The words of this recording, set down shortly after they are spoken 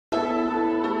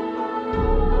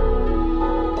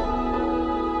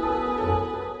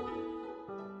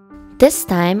This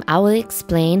time, I will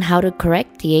explain how to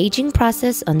correct the aging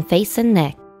process on face and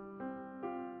neck.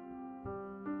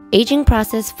 Aging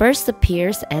process first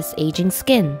appears as aging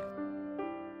skin.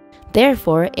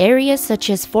 Therefore, areas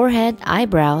such as forehead,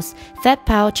 eyebrows, fat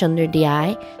pouch under the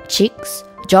eye, cheeks,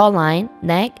 jawline,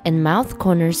 neck, and mouth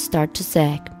corners start to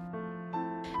sag.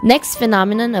 Next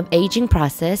phenomenon of aging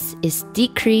process is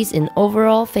decrease in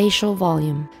overall facial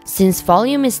volume. Since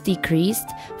volume is decreased,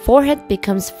 forehead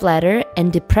becomes flatter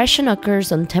and depression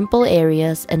occurs on temple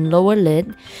areas and lower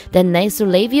lid, then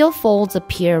nasolabial folds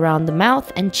appear around the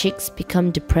mouth and cheeks become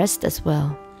depressed as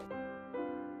well.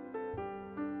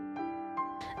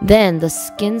 Then the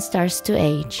skin starts to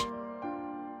age.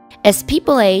 As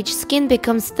people age, skin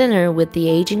becomes thinner with the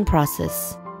aging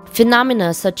process.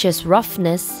 Phenomena such as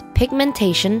roughness,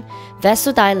 pigmentation,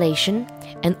 vasodilation,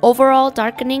 and overall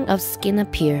darkening of skin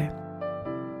appear.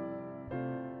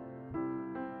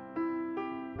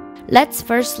 Let's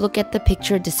first look at the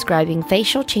picture describing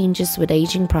facial changes with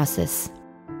aging process.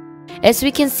 As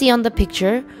we can see on the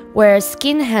picture, where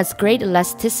skin has great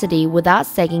elasticity without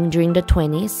sagging during the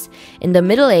 20s, in the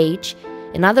middle age,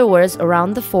 in other words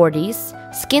around the 40s,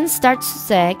 skin starts to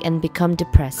sag and become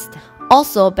depressed.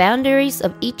 Also, boundaries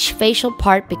of each facial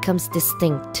part becomes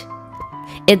distinct.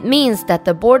 It means that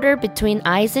the border between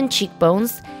eyes and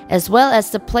cheekbones, as well as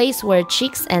the place where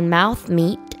cheeks and mouth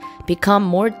meet, become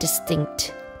more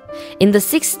distinct. In the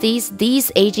 60s,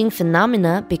 these aging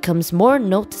phenomena becomes more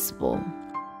noticeable.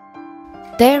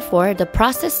 Therefore, the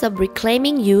process of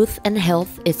reclaiming youth and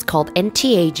health is called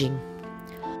anti-aging.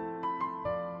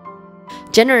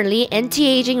 Generally,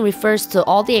 anti-aging refers to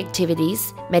all the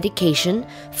activities, medication,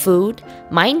 food,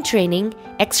 mind training,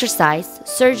 exercise,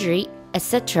 surgery,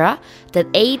 etc. that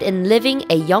aid in living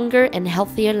a younger and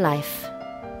healthier life.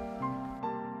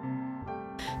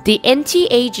 The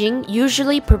anti-aging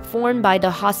usually performed by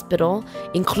the hospital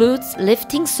includes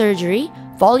lifting surgery,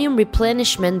 volume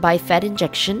replenishment by fat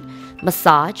injection,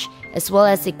 massage, as well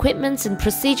as equipments and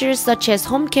procedures such as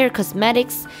home care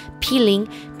cosmetics, peeling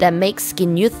that make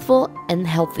skin youthful and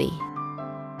healthy.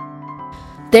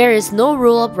 There is no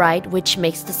rule of right which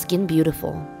makes the skin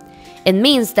beautiful. It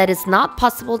means that it's not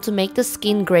possible to make the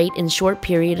skin great in a short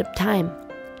period of time.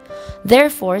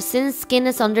 Therefore, since skin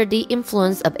is under the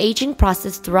influence of aging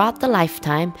process throughout the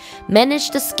lifetime,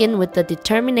 manage the skin with the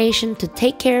determination to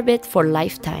take care of it for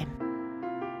lifetime.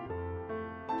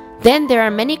 Then there are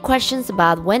many questions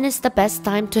about when is the best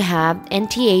time to have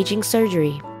anti-aging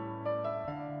surgery.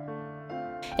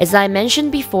 As I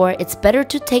mentioned before, it's better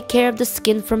to take care of the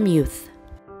skin from youth.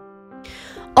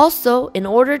 Also, in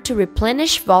order to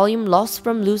replenish volume lost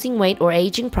from losing weight or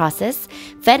aging process,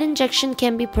 fat injection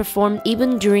can be performed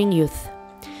even during youth.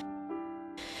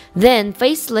 Then,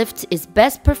 facelift is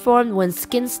best performed when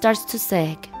skin starts to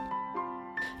sag.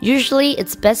 Usually,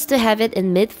 it's best to have it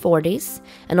in mid-40s,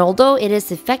 and although it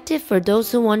is effective for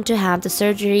those who want to have the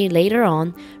surgery later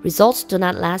on, results do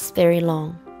not last very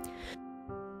long.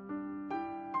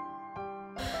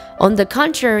 On the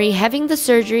contrary, having the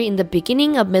surgery in the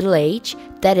beginning of middle age,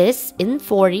 that is, in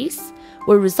 40s,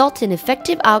 will result in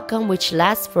effective outcome which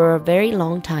lasts for a very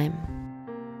long time.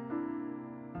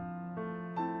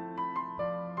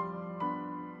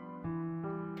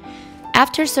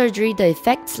 After surgery, the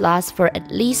effects last for at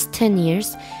least 10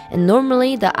 years, and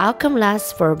normally the outcome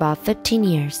lasts for about 15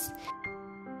 years.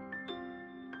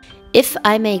 If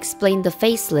I may explain the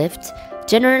facelift,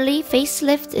 generally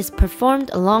facelift is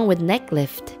performed along with neck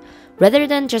lift. Rather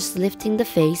than just lifting the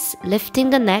face,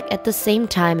 lifting the neck at the same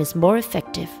time is more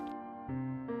effective.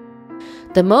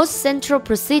 The most central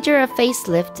procedure of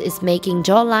facelift is making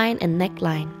jawline and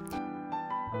neckline.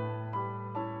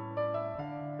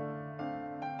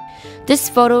 This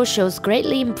photo shows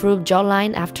greatly improved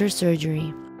jawline after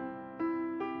surgery.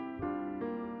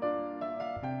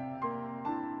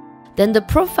 Then the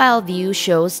profile view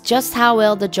shows just how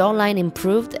well the jawline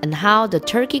improved and how the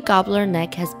turkey gobbler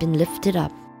neck has been lifted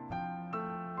up.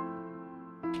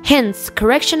 Hence,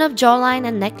 correction of jawline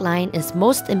and neckline is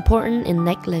most important in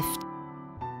neck lift.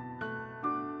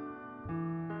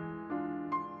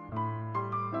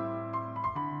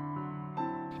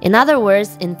 In other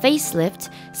words, in facelift,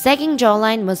 sagging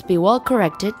jawline must be well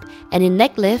corrected, and in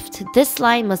neck lift, this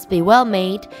line must be well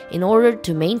made in order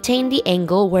to maintain the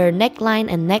angle where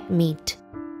neckline and neck meet.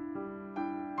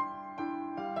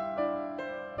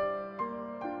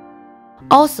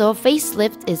 Also,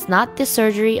 facelift is not the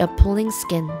surgery of pulling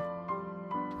skin.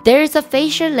 There is a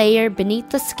facial layer beneath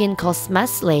the skin called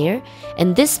smooth layer,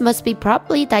 and this must be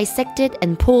properly dissected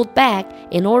and pulled back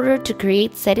in order to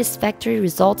create satisfactory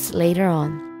results later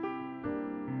on.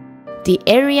 The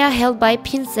area held by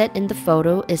pincet in the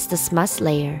photo is the smooth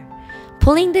layer.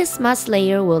 Pulling this smudge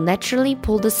layer will naturally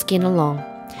pull the skin along.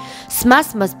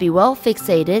 Smudge must be well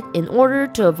fixated in order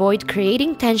to avoid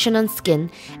creating tension on skin,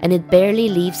 and it barely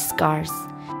leaves scars.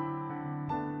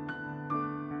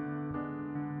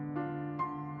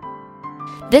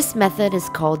 This method is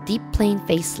called deep plane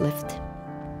facelift.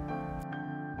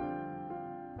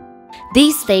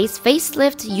 These days,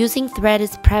 facelift using thread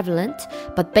is prevalent,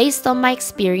 but based on my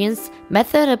experience,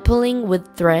 method of pulling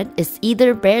with thread is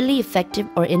either barely effective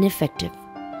or ineffective.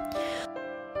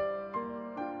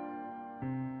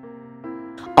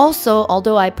 Also,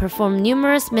 although I performed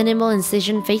numerous minimal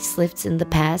incision facelifts in the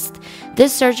past,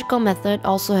 this surgical method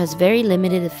also has very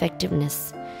limited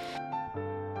effectiveness.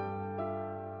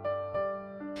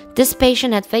 This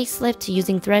patient had facelift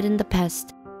using thread in the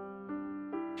past.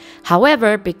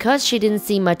 However, because she didn't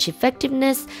see much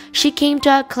effectiveness, she came to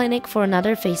our clinic for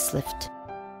another facelift.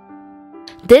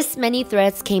 This many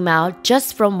threads came out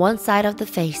just from one side of the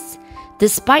face.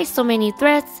 Despite so many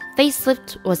threads,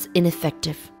 facelift was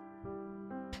ineffective.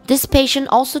 This patient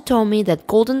also told me that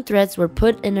golden threads were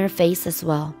put in her face as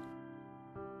well.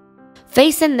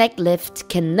 Face and neck lift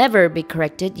can never be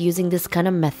corrected using this kind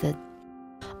of method.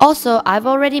 Also, I've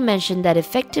already mentioned that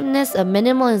effectiveness of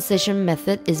minimal incision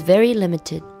method is very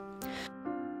limited.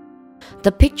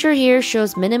 The picture here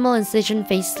shows minimal incision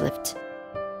facelift.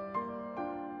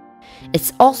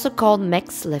 It's also called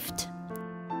Mech's lift.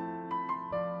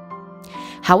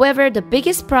 However, the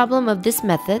biggest problem of this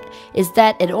method is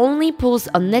that it only pulls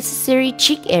unnecessary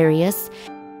cheek areas,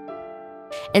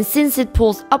 and since it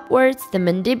pulls upwards, the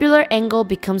mandibular angle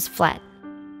becomes flat.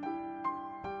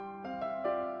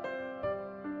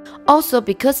 Also,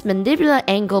 because mandibular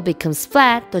angle becomes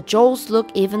flat, the jaws look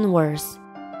even worse.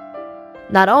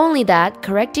 Not only that,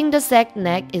 correcting the sagged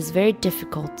neck is very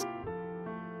difficult.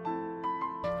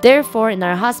 Therefore, in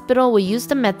our hospital, we use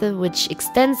the method which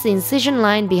extends the incision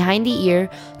line behind the ear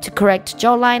to correct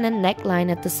jawline and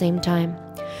neckline at the same time.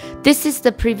 This is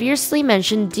the previously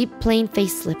mentioned deep plane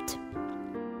facelift.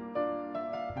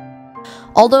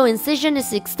 Although incision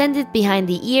is extended behind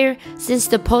the ear, since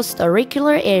the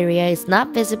post-auricular area is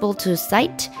not visible to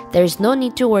sight, there is no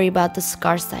need to worry about the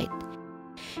scar site.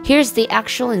 Here's the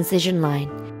actual incision line.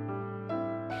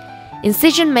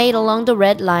 Incision made along the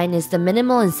red line is the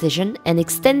minimal incision, and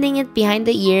extending it behind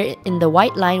the ear in the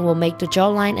white line will make the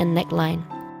jawline and neckline.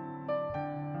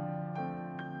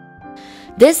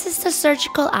 This is the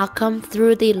surgical outcome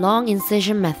through the long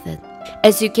incision method.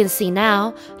 As you can see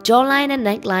now, jawline and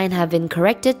neckline have been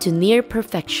corrected to near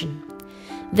perfection.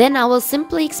 Then I will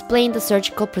simply explain the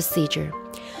surgical procedure.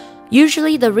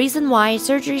 Usually the reason why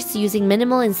surgeries using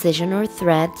minimal incision or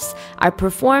threads are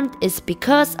performed is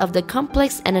because of the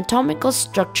complex anatomical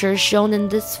structure shown in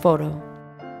this photo.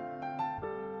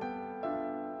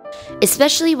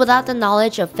 Especially without the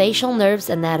knowledge of facial nerves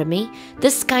anatomy,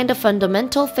 this kind of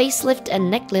fundamental facelift and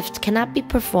neck lift cannot be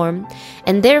performed,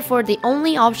 and therefore the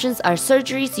only options are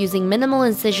surgeries using minimal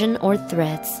incision or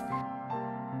threads.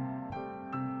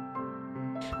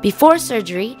 Before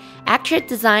surgery, accurate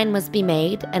design must be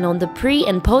made, and on the pre-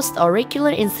 and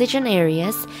post-auricular incision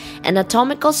areas,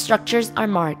 anatomical structures are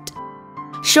marked.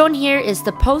 Shown here is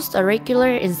the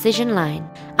post-auricular incision line.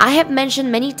 I have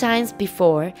mentioned many times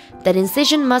before that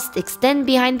incision must extend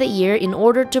behind the ear in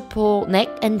order to pull neck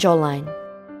and jawline.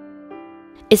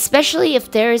 Especially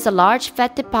if there is a large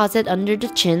fat deposit under the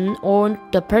chin or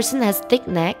the person has thick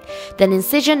neck, then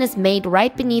incision is made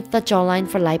right beneath the jawline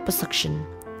for liposuction.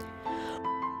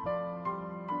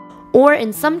 Or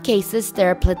in some cases,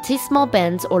 there are platysmal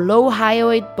bends or low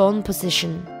hyoid bone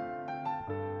position.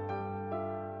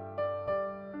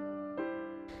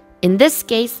 In this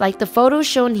case, like the photo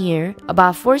shown here,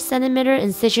 about 4 cm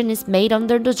incision is made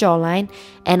under the jawline,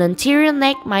 and anterior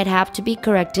neck might have to be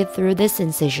corrected through this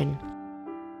incision.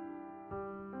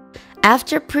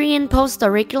 After pre- and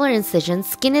post-auricular incision,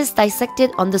 skin is dissected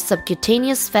on the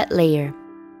subcutaneous fat layer.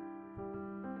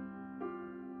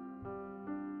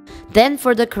 Then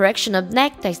for the correction of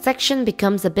neck, dissection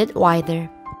becomes a bit wider.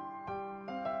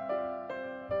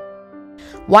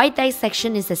 Wide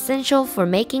dissection is essential for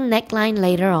making neckline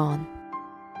later on.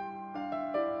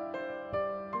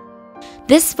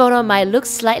 This photo might look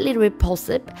slightly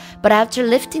repulsive, but after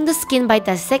lifting the skin by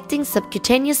dissecting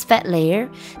subcutaneous fat layer,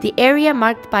 the area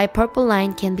marked by a purple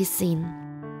line can be seen.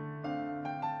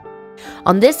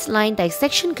 On this line,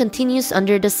 dissection continues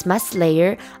under the smudge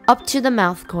layer up to the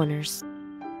mouth corners.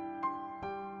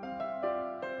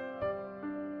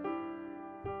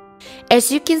 As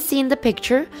you can see in the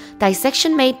picture,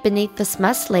 dissection made beneath the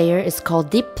smudge layer is called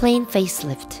deep plane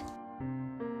facelift.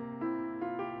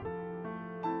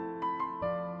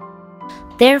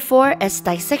 Therefore, as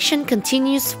dissection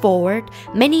continues forward,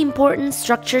 many important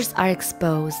structures are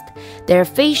exposed. Their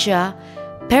fascia,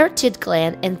 parotid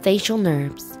gland, and facial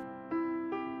nerves.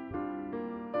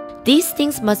 These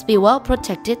things must be well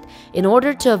protected in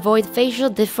order to avoid facial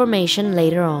deformation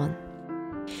later on.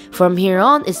 From here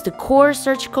on is the core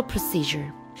surgical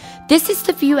procedure. This is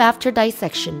the view after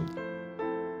dissection.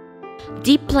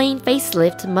 Deep plane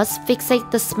facelift must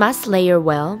fixate the smash layer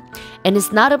well and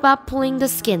is not about pulling the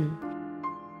skin.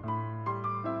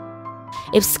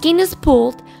 If skin is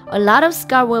pulled, a lot of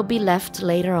scar will be left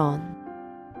later on.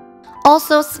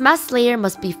 Also, smash layer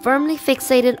must be firmly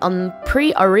fixated on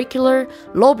pre-auricular,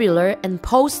 lobular, and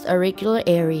post-auricular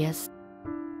areas.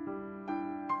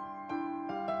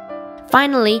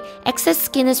 Finally, excess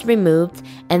skin is removed,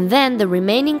 and then the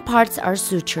remaining parts are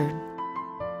sutured.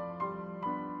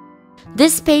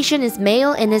 This patient is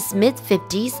male in his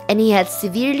mid-50s and he had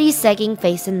severely sagging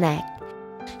face and neck.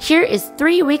 Here is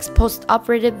 3 weeks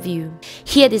post-operative view.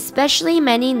 He had especially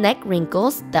many neck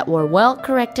wrinkles that were well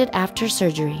corrected after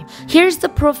surgery. Here's the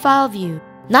profile view.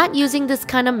 Not using this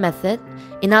kind of method,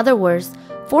 in other words,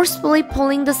 forcefully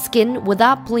pulling the skin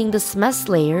without pulling the smash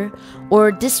layer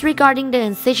or disregarding the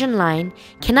incision line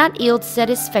cannot yield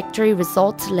satisfactory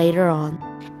results later on.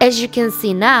 As you can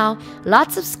see now,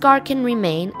 lots of scar can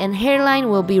remain and hairline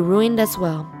will be ruined as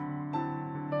well.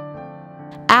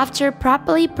 After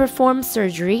properly performed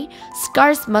surgery,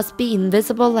 scars must be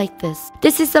invisible like this.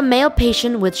 This is a male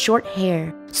patient with short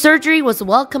hair. Surgery was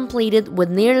well completed with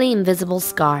nearly invisible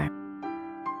scar.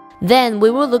 Then we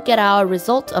will look at our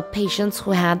result of patients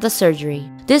who had the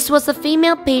surgery. This was a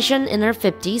female patient in her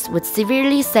 50s with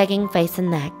severely sagging face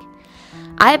and neck.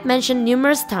 I have mentioned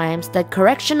numerous times that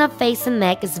correction of face and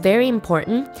neck is very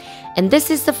important, and this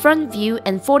is the front view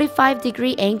and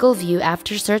 45-degree angle view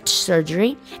after such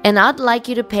surgery, and I'd like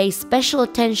you to pay special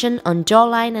attention on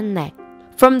jawline and neck.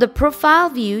 From the profile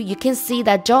view, you can see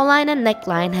that jawline and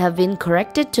neckline have been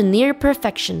corrected to near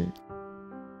perfection.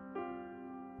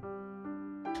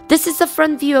 This is the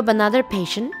front view of another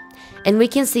patient, and we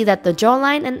can see that the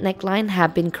jawline and neckline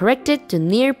have been corrected to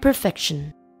near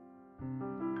perfection.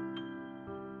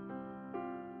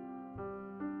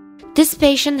 This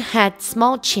patient had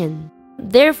small chin.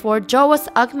 Therefore, jaw was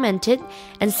augmented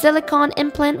and silicone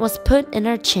implant was put in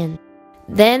her chin.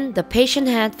 Then, the patient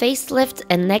had facelift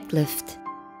and neck lift.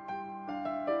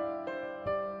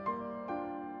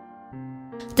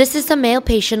 This is a male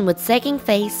patient with sagging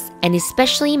face and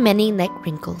especially many neck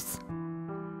wrinkles.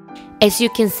 As you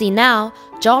can see now,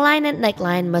 jawline and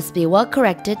neckline must be well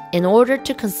corrected in order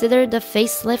to consider the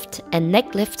facelift and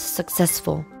neck lift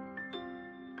successful.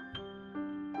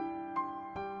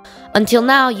 Until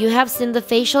now, you have seen the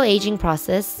facial aging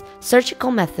process, surgical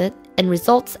method, and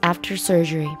results after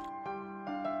surgery.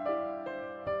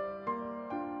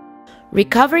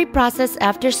 Recovery process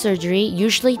after surgery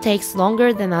usually takes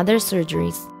longer than other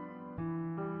surgeries.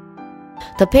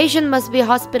 The patient must be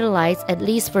hospitalized at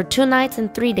least for 2 nights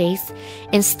and 3 days,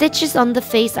 and stitches on the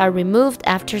face are removed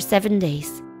after 7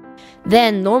 days.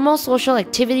 Then, normal social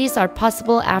activities are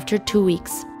possible after 2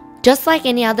 weeks. Just like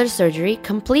any other surgery,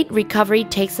 complete recovery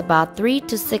takes about 3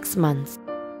 to 6 months.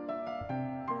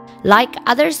 Like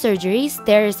other surgeries,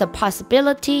 there is a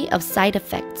possibility of side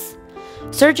effects.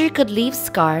 Surgery could leave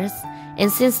scars,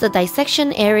 and since the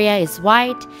dissection area is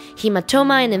wide,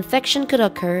 hematoma and infection could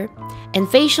occur, and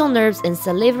facial nerves and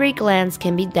salivary glands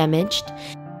can be damaged,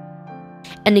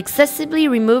 and excessively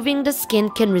removing the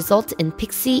skin can result in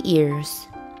pixie ears.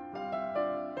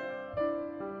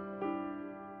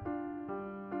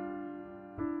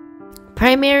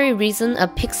 Primary reason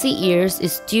of pixie ears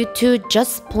is due to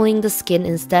just pulling the skin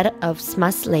instead of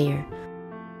smash layer.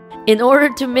 In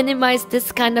order to minimize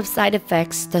this kind of side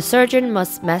effects, the surgeon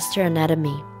must master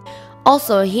anatomy.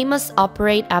 Also, he must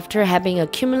operate after having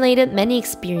accumulated many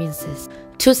experiences.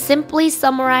 To simply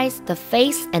summarize, the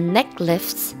face and neck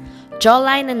lifts,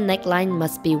 jawline and neckline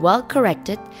must be well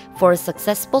corrected for a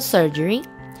successful surgery.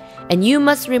 And you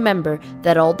must remember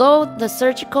that although the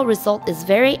surgical result is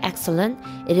very excellent,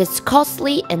 it is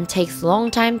costly and takes a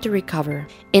long time to recover.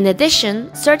 In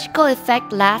addition, surgical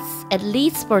effect lasts at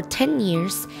least for 10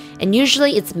 years, and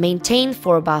usually it's maintained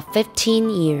for about 15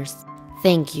 years.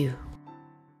 Thank you.